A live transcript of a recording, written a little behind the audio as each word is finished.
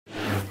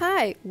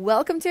Hi,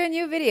 welcome to a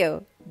new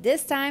video.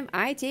 This time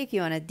I take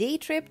you on a day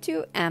trip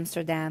to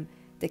Amsterdam,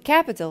 the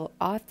capital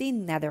of the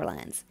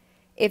Netherlands.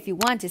 If you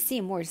want to see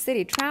more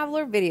city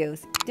traveler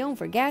videos, don't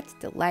forget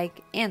to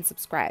like and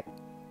subscribe.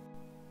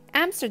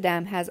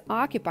 Amsterdam has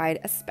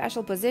occupied a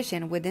special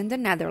position within the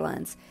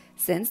Netherlands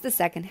since the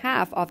second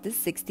half of the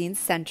 16th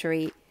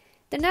century.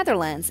 The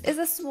Netherlands is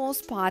a small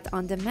spot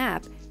on the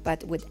map,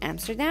 but with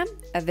Amsterdam,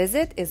 a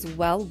visit is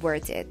well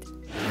worth it.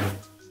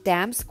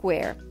 Dam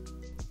Square.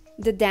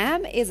 The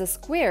Dam is a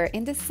square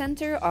in the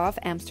center of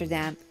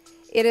Amsterdam.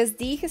 It is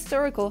the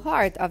historical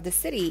heart of the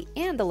city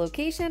and the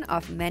location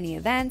of many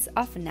events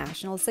of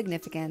national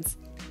significance.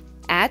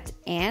 At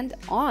and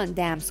on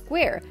Dam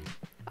Square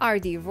are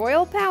the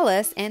Royal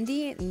Palace and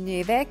the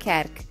Nieuwe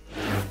Kerk.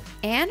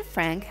 Anne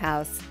Frank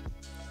House.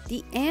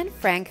 The Anne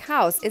Frank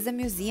House is a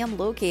museum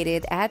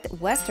located at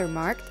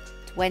Westermarkt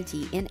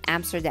 20 in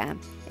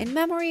Amsterdam in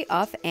memory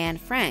of Anne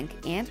Frank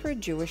and her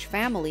Jewish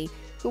family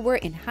who were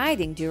in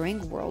hiding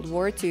during World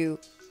War II.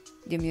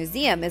 The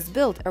museum is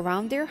built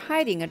around their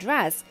hiding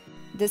address,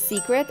 the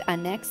secret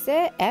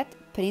Annexe at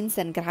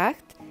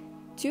Prinsengracht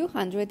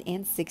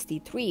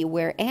 263,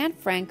 where Anne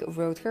Frank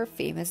wrote her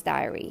famous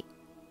diary.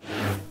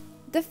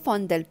 The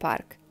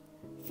Vondelpark.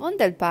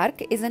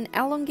 Vondelpark is an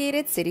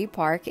elongated city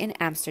park in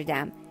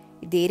Amsterdam,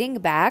 dating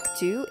back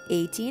to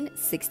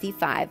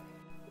 1865.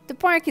 The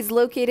park is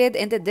located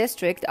in the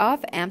district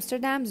of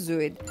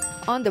Amsterdam-Zuid,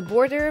 on the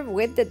border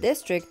with the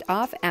district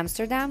of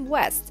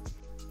Amsterdam-West.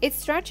 It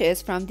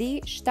stretches from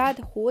the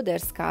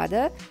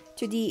Stadhouderskade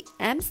to the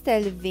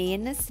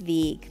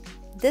Amstelveenesweg.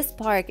 This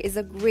park is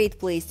a great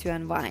place to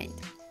unwind.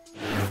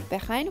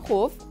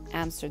 Begijnhof,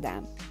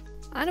 Amsterdam.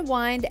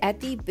 Unwind at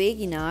the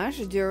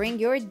Beginage during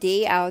your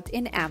day out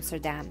in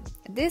Amsterdam.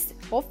 This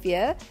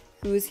hofje,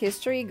 whose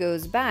history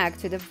goes back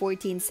to the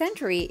 14th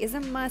century, is a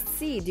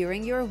must-see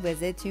during your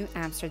visit to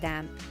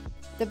Amsterdam.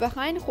 The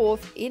Begijnhof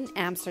in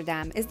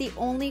Amsterdam is the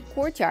only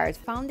courtyard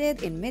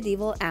founded in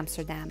medieval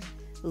Amsterdam,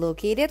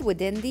 located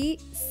within the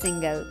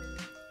Singel.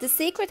 The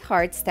Sacred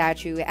Heart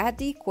statue at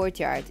the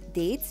courtyard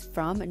dates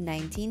from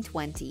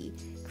 1920,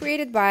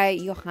 created by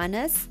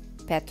Johannes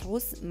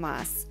Petrus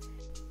Maas.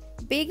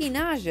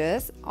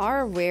 Beginages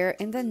are rare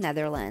in the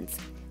Netherlands.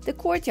 The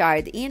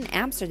courtyard in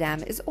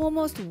Amsterdam is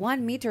almost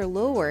 1 meter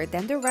lower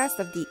than the rest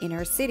of the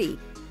inner city,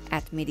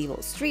 at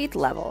medieval street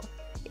level.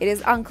 It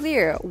is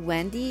unclear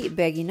when the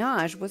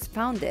Beginage was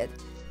founded.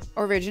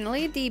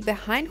 Originally, the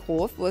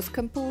Begijnhof was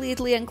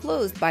completely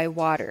enclosed by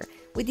water,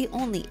 with the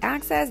only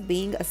access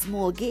being a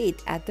small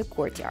gate at the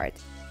courtyard.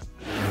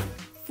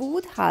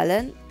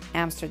 Foodhallen,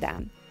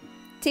 Amsterdam.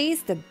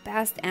 Taste the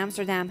best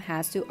Amsterdam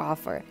has to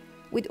offer,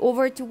 with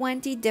over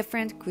 20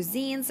 different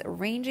cuisines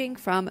ranging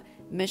from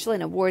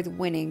Michelin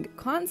award-winning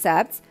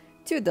concepts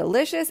to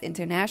delicious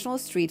international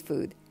street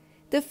food.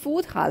 The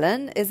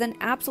Foodhallen is an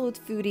absolute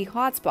foodie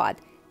hotspot,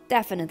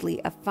 definitely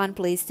a fun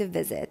place to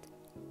visit.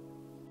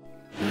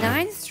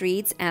 9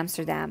 Streets,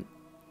 Amsterdam.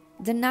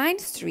 The 9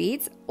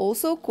 Streets,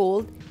 also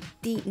called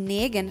the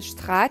Negen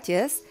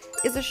Straatjes,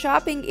 is a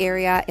shopping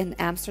area in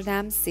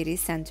Amsterdam city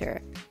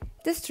center.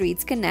 The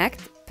streets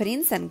connect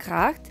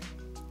Prinsengracht,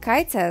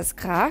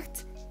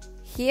 Keizersgracht,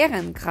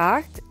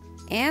 Herengracht,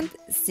 and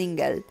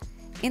Singel.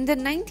 In the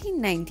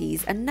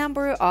 1990s, a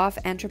number of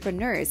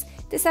entrepreneurs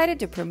decided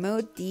to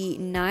promote the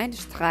 9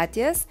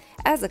 Straatjes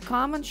as a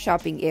common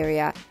shopping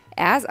area,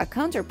 as a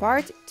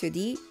counterpart to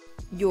the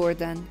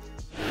Jorden.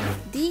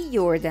 The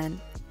Jorden.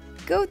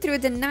 Go through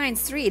the 9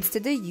 streets to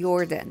the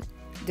Jorden.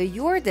 The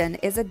Jorden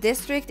is a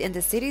district in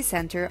the city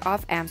center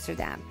of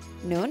Amsterdam,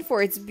 known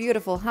for its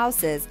beautiful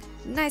houses,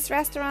 nice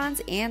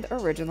restaurants, and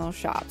original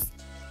shops.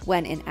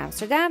 When in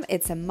Amsterdam,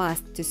 it's a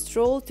must to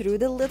stroll through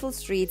the little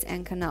streets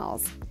and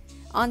canals.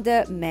 On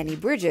the many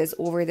bridges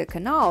over the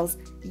canals,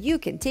 you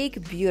can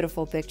take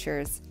beautiful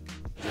pictures.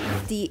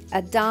 The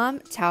Adam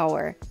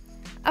Tower.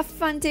 A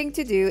fun thing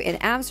to do in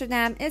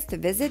Amsterdam is to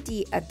visit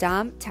the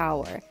Adam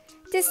Tower.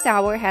 This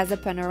tower has a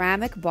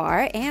panoramic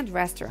bar and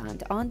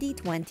restaurant on the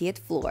 20th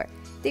floor.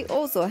 They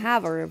also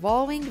have a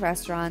revolving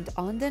restaurant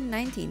on the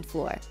 19th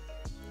floor.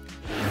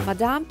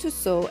 Madame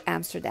Tussauds,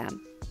 Amsterdam.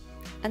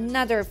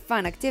 Another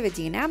fun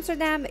activity in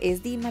Amsterdam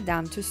is the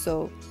Madame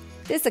Tussauds.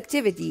 This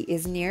activity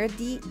is near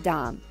the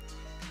Dam.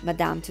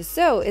 Madame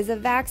Tussauds is a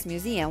wax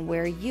museum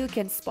where you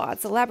can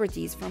spot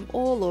celebrities from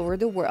all over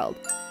the world,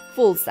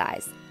 full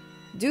size.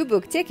 Do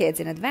book tickets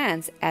in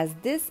advance, as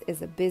this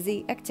is a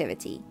busy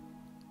activity.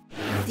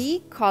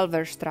 The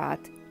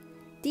Kalverstraat.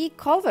 The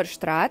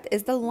Kalverstraat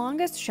is the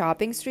longest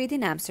shopping street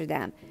in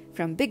Amsterdam,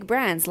 from big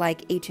brands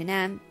like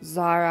H&M,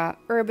 Zara,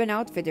 Urban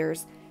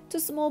Outfitters, to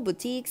small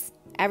boutiques.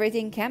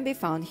 Everything can be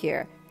found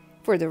here.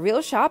 For the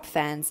real shop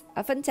fans,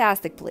 a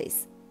fantastic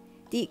place.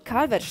 The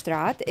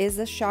Kalverstraat is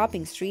a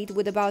shopping street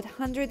with about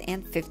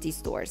 150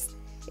 stores.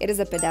 It is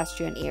a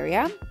pedestrian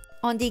area.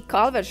 On the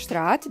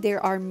Kalverstraat,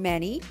 there are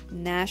many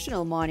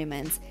national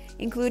monuments,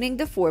 including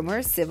the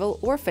former civil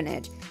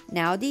orphanage,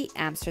 now the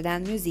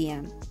Amsterdam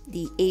Museum,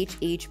 the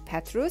H.H.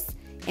 Petrus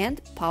and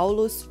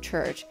Paulus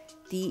Church,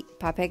 the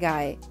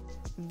Papegaai,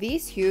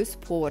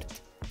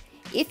 Vieshuispoort.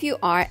 If you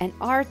are an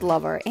art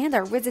lover and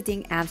are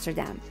visiting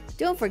Amsterdam,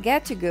 don't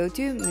forget to go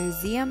to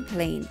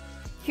Museumplein.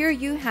 Here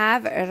you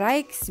have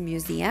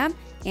Rijksmuseum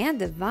and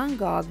the Van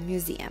Gogh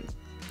Museum.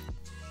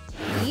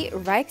 The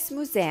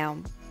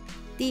Rijksmuseum.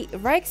 The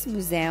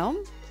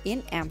Rijksmuseum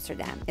in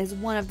Amsterdam is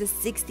one of the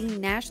 16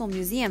 national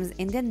museums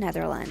in the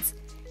Netherlands.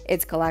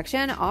 Its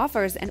collection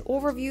offers an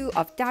overview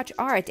of Dutch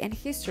art and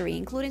history,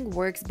 including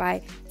works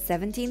by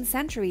 17th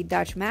century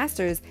Dutch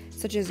masters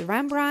such as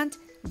Rembrandt,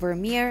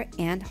 Vermeer,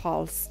 and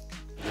Hals.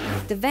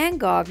 The Van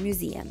Gogh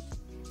Museum.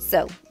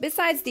 So,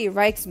 besides the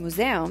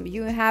Rijksmuseum,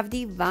 you have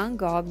the Van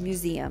Gogh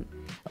Museum,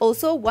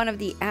 also one of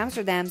the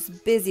Amsterdam's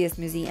busiest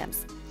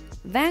museums.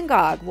 Van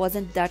Gogh was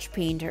a Dutch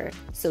painter,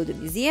 so the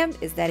museum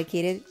is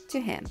dedicated to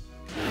him.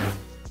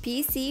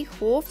 PC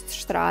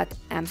Hoofdstraat,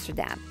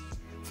 Amsterdam.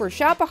 For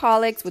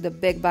shopaholics with a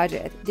big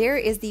budget, there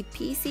is the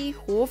PC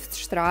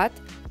Hoofdstraat,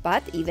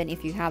 but even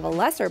if you have a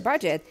lesser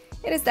budget,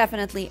 it is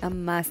definitely a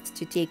must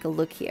to take a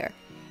look here.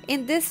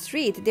 In this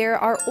street, there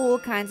are all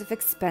kinds of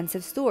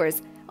expensive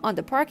stores. On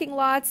the parking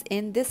lots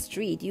in this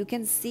street, you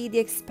can see the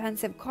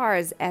expensive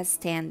cars as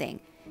standing.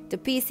 The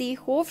PC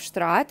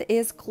Hoofdstraat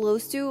is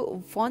close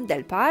to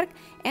Vondelpark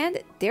and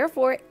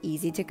therefore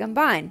easy to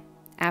combine.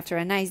 After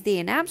a nice day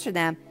in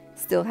Amsterdam,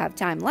 still have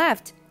time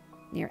left.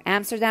 Near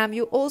Amsterdam,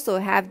 you also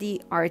have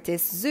the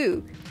Artis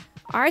Zoo.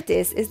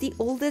 Artis is the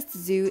oldest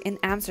zoo in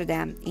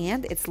Amsterdam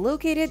and it's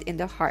located in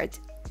the heart.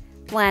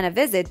 Plan a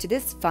visit to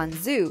this fun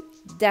zoo.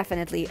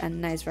 Definitely a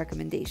nice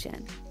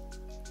recommendation.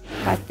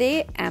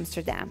 Pathé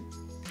Amsterdam.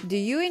 Do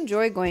you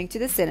enjoy going to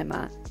the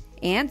cinema?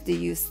 And do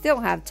you still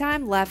have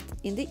time left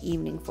in the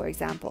evening, for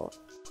example?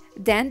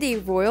 Then the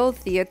Royal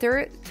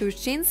Theatre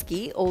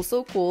Tuschinski,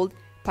 also called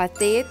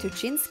Pathé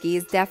Tuschinski,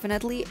 is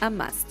definitely a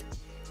must.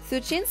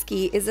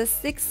 Tuschinski is a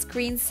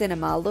 6-screen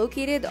cinema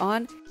located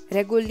on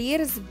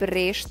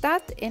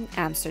Reguliersbreestraat in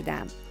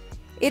Amsterdam.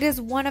 It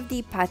is one of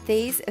the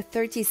Pathé's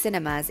 30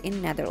 cinemas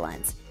in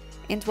Netherlands.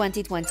 In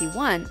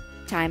 2021,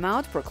 Time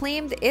Out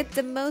proclaimed it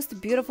the most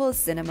beautiful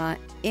cinema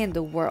in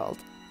the world.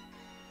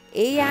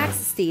 Ajax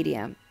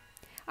Stadium.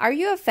 Are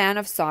you a fan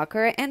of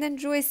soccer and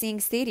enjoy seeing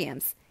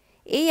stadiums?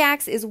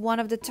 Ajax is one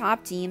of the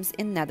top teams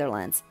in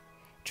Netherlands.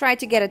 Try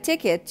to get a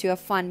ticket to a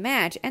fun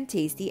match and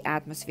taste the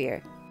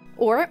atmosphere.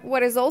 Or,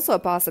 what is also a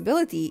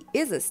possibility,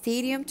 is a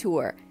stadium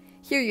tour.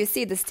 Here you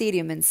see the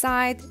stadium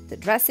inside, the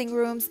dressing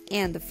rooms,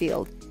 and the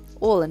field.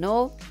 All in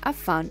all, a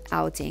fun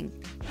outing.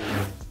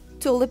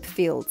 Tulip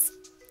Fields.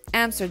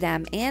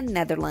 Amsterdam and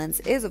Netherlands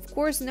is of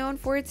course known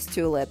for its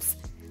tulips.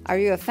 Are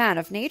you a fan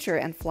of nature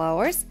and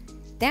flowers?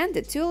 Then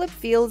the tulip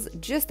fields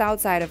just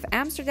outside of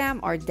Amsterdam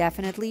are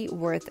definitely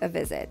worth a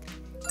visit.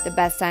 The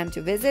best time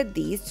to visit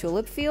these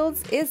tulip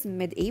fields is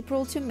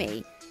mid-April to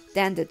May.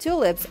 Then the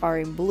tulips are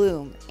in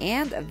bloom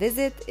and a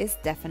visit is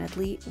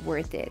definitely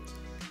worth it.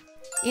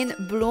 In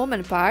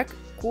Bloemenpark,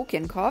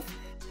 Keukenhof,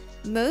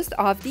 most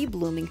of the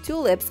blooming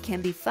tulips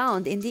can be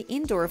found in the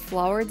indoor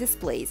flower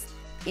displays.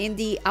 In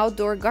the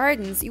outdoor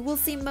gardens, you will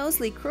see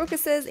mostly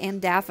crocuses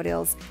and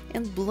daffodils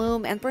in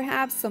bloom and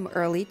perhaps some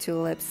early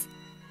tulips.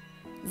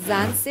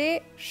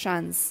 Zaanse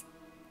Schans.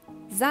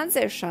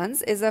 Zaanse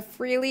Schans is a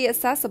freely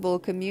accessible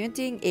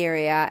commuting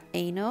area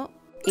anno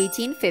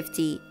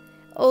 1850.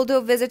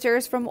 Although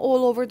visitors from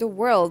all over the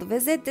world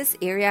visit this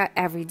area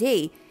every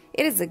day,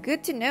 it is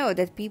good to know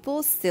that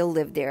people still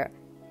live there.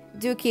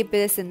 Do keep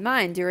this in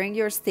mind during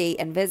your stay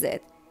and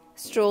visit.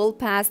 Stroll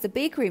past the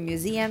bakery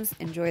museums,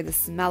 enjoy the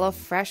smell of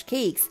fresh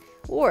cakes,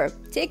 or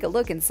take a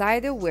look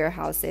inside the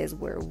warehouses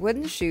where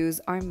wooden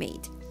shoes are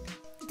made.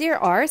 There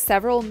are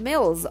several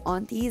mills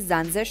on the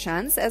Zaanse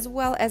Schans as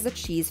well as a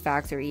cheese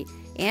factory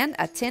and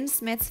a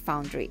tinsmith's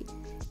foundry.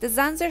 The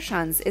Zaanse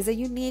Schans is a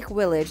unique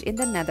village in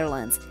the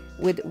Netherlands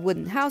with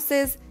wooden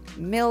houses,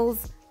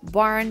 mills,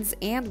 barns,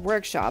 and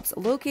workshops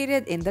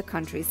located in the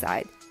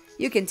countryside.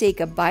 You can take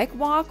a bike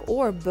walk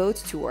or boat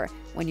tour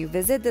when you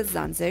visit the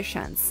Zaanse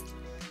Schans.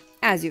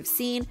 As you've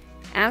seen,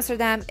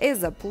 Amsterdam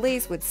is a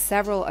place with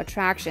several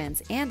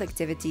attractions and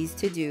activities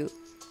to do.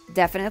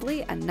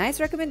 Definitely a nice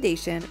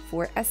recommendation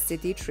for a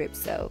city trip,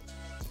 so.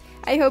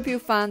 I hope you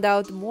found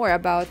out more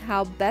about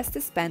how best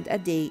to spend a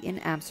day in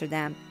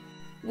Amsterdam.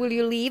 Will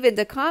you leave in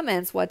the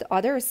comments what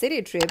other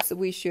city trips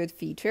we should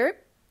feature?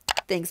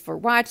 Thanks for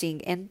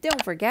watching and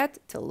don't forget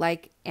to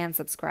like and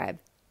subscribe.